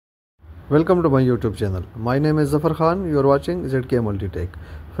Welcome to my YouTube channel. My name is Zafar Khan. You are watching ZK Multitech.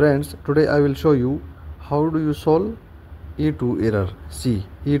 Friends, today I will show you how do you solve E2 error. See,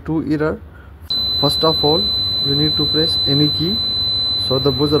 E2 error. First of all, you need to press any key so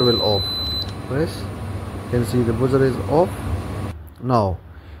the buzzer will off. Press. You can see the buzzer is off. Now,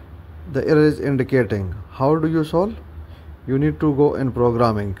 the error is indicating. How do you solve? You need to go in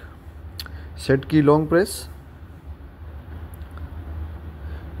programming. Set key long press.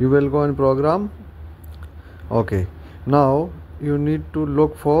 You will go in program. Okay, now you need to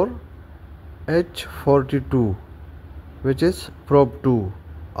look for H42, which is probe 2.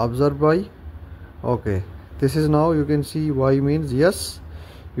 Observe by. Okay, this is now you can see Y means yes.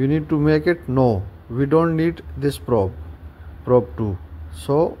 You need to make it no. We don't need this probe 2.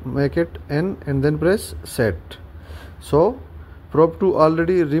 So make it N and then press set. So probe 2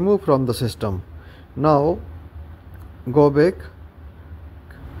 already removed from the system. Now go back.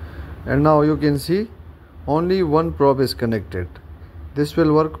 And now you can see only one probe is connected. This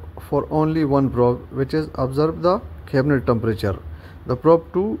will work for only one probe, which is observe the cabinet temperature. The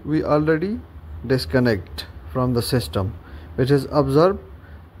probe 2 we already disconnect from the system, which is observe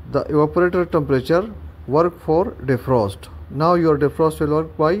the evaporator temperature work for defrost. Now your defrost will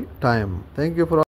work by time. Thank you for